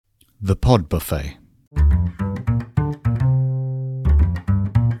The Pod Buffet.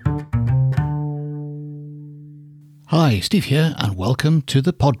 Hi, Steve here, and welcome to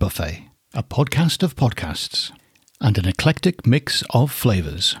The Pod Buffet, a podcast of podcasts and an eclectic mix of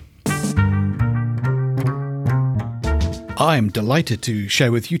flavours. I'm delighted to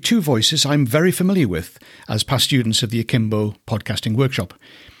share with you two voices I'm very familiar with as past students of the Akimbo Podcasting Workshop.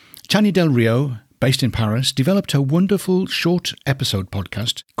 Tania Del Rio, based in Paris, developed a wonderful short episode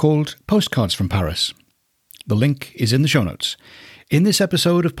podcast called Postcards from Paris. The link is in the show notes. In this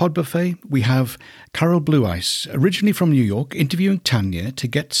episode of Pod Buffet, we have Carol Blue Ice, originally from New York, interviewing Tania to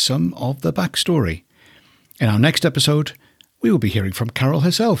get some of the backstory. In our next episode, we will be hearing from Carol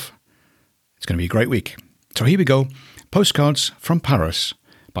herself. It's going to be a great week. So here we go. Postcards from Paris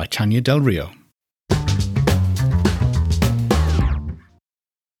by Tania Del Rio.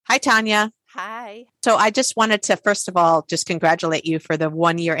 Hi, Tania. Hi. So I just wanted to, first of all, just congratulate you for the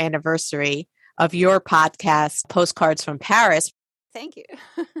 1-year anniversary of your podcast, Postcards from Paris. Thank you.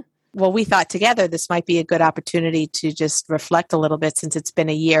 Well, we thought together this might be a good opportunity to just reflect a little bit since it's been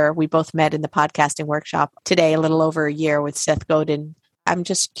a year. We both met in the podcasting workshop today, a little over a year with Seth Godin. I'm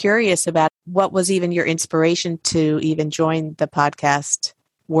just curious about what was even your inspiration to even join the podcast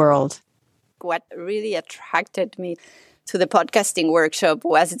world? What really attracted me to the podcasting workshop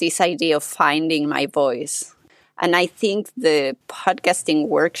was this idea of finding my voice. And I think the podcasting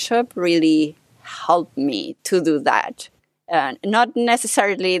workshop really helped me to do that. Not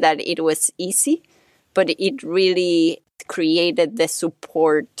necessarily that it was easy, but it really created the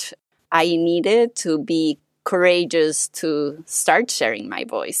support I needed to be courageous to start sharing my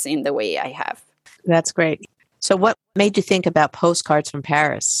voice in the way I have. That's great. So what made you think about Postcards from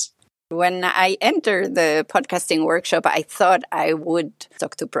Paris? When I entered the podcasting workshop, I thought I would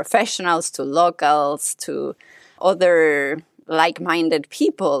talk to professionals, to locals, to other like-minded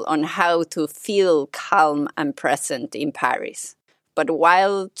people on how to feel calm and present in Paris. But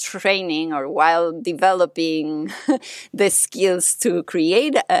while training or while developing the skills to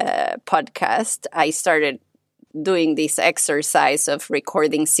create a podcast, I started doing this exercise of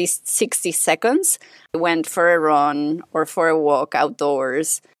recording 60 seconds. I went for a run or for a walk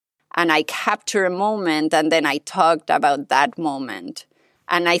outdoors, and I captured a moment, and then I talked about that moment.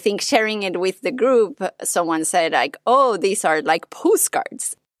 And I think sharing it with the group, someone said like, oh, these are like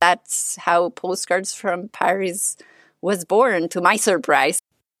postcards. That's how Postcards from Paris was born, to my surprise.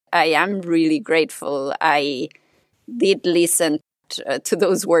 I am really grateful. I did listen to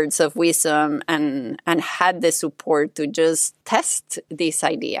those words of wisdom and had the support to just test this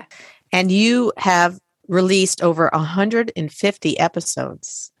idea. And you have released over 150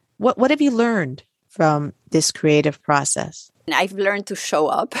 episodes. What have you learned from this creative process? I've learned to show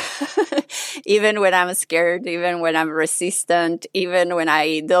up, even when I'm scared, even when I'm resistant, even when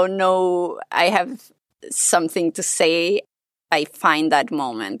I don't know I have something to say. I find that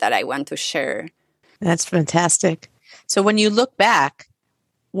moment that I want to share. That's fantastic. So when you look back,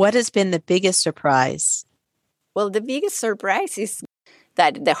 what has been the biggest surprise? Well, the biggest surprise is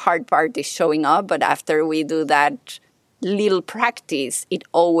that the hard part is showing up, but after we do that little practice, it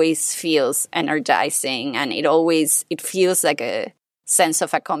always feels energizing and it feels like a sense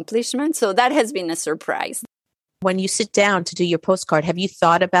of accomplishment. So that has been a surprise. When you sit down to do your postcard, have you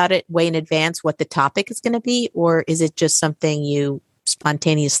thought about it way in advance what the topic is going to be, or is it just something you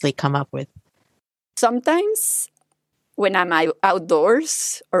spontaneously come up with? Sometimes when I'm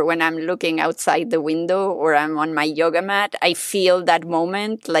outdoors or when I'm looking outside the window or I'm on my yoga mat, I feel that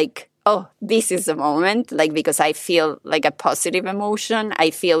moment like, oh, this is a moment, like because I feel like a positive emotion.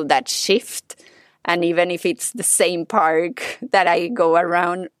 I feel that shift. And even if it's the same park that I go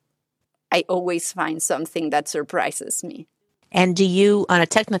around, I always find something that surprises me. And do you, on a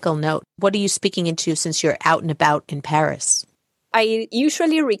technical note, what are you speaking into since you're out and about in Paris? I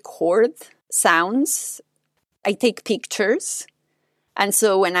usually record sounds. I take pictures. And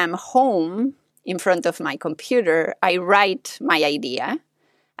so when I'm home in front of my computer, I write my idea.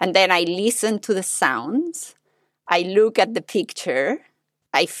 And then I listen to the sounds. I look at the picture.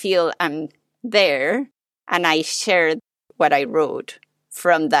 I feel I'm there. And I share what I wrote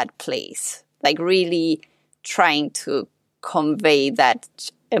from that place. Like really trying to convey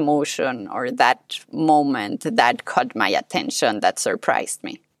that emotion or that moment that caught my attention, that surprised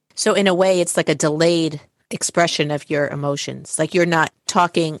me. So in a way, it's like a delayed expression of your emotions. Like you're not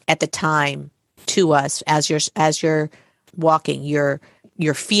talking at the time to us as you're walking. You're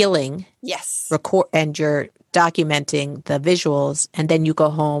feeling, yes, record, and you're documenting the visuals, and then you go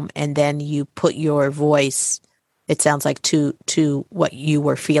home and then you put your voice, it sounds like, to what you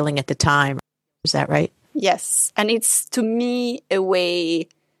were feeling at the time. Is that right? Yes. And it's, to me, a way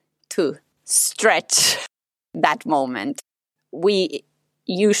to stretch that moment. We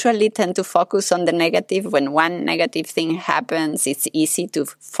usually tend to focus on the negative. When one negative thing happens, it's easy to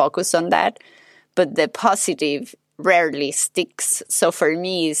focus on that. But the positive rarely sticks. So for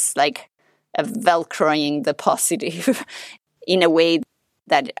me, it's like a velcroing the positive in a way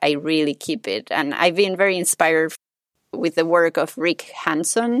that I really keep it. And I've been very inspired with the work of Rick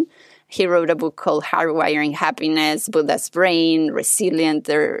Hanson. He wrote a book called Hardwiring Happiness, Buddha's Brain, Resilient.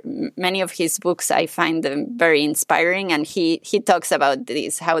 Many of his books, I find them very inspiring. And he talks about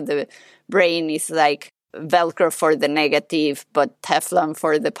this, how the brain is like Velcro for the negative, but Teflon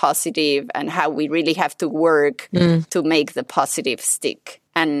for the positive, and how we really have to work to make the positive stick.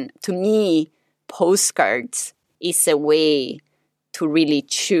 And to me, postcards is a way to really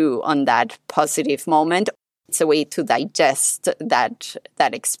chew on that positive moment. It's a way to digest that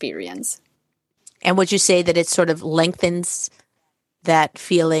experience. And would you say that it sort of lengthens that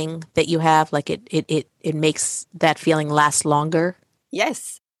feeling that you have? Like it makes that feeling last longer?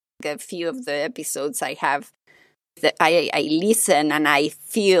 Yes. A few of the episodes I have, I listen and I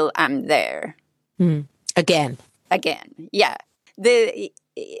feel I'm there. Again. Yeah. The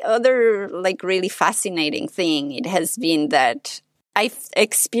other like really fascinating thing, it has been that I've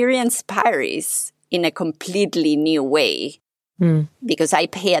experienced Paris in a completely new way because I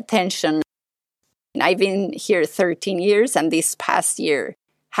pay attention. I've been here 13 years and this past year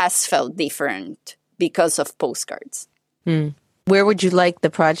has felt different because of postcards. Where would you like the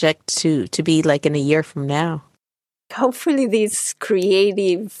project to be like in a year from now? Hopefully this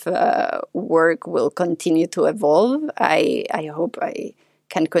creative work will continue to evolve. I hope I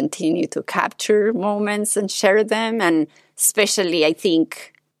can continue to capture moments and share them. And especially, I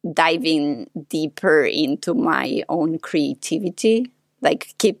think, diving deeper into my own creativity,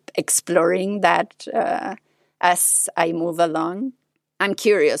 like keep exploring that as I move along. I'm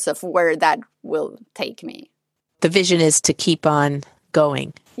curious of where that will take me. The vision is to keep on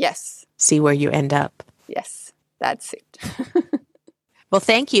going. Yes. See where you end up. Yes, that's it. Well,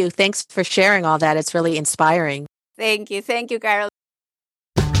 thank you. Thanks for sharing all that. It's really inspiring. Thank you, Carol.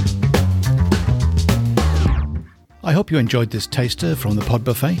 I hope you enjoyed this taster from the Pod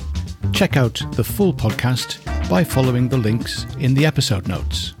Buffet. Check out the full podcast by following the links in the episode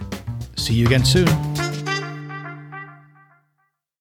notes. See you again soon.